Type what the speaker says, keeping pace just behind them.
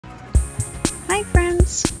Hi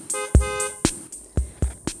friends!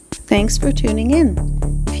 Thanks for tuning in.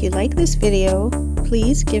 If you like this video,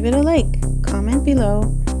 please give it a like, comment below,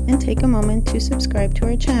 and take a moment to subscribe to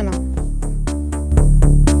our channel.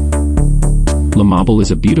 L'Aimable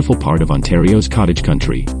is a beautiful part of Ontario's cottage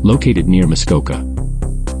country, located near Muskoka.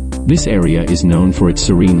 This area is known for its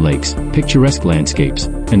serene lakes, picturesque landscapes,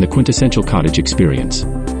 and the quintessential cottage experience.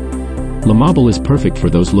 L'Aimable is perfect for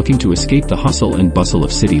those looking to escape the hustle and bustle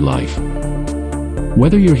of city life.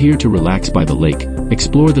 Whether you're here to relax by the lake,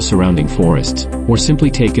 explore the surrounding forests, or simply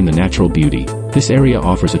take in the natural beauty, this area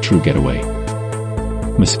offers a true getaway.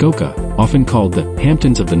 Muskoka, often called the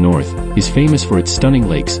Hamptons of the North, is famous for its stunning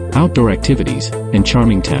lakes, outdoor activities, and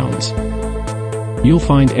charming towns. You'll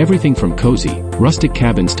find everything from cozy, rustic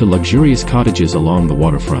cabins to luxurious cottages along the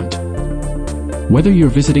waterfront. Whether you're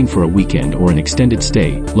visiting for a weekend or an extended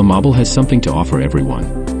stay, L'Aimable has something to offer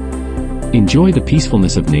everyone. Enjoy the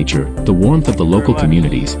peacefulness of nature, the warmth of the local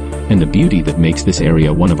communities, and the beauty that makes this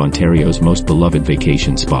area one of Ontario's most beloved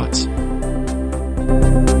vacation spots.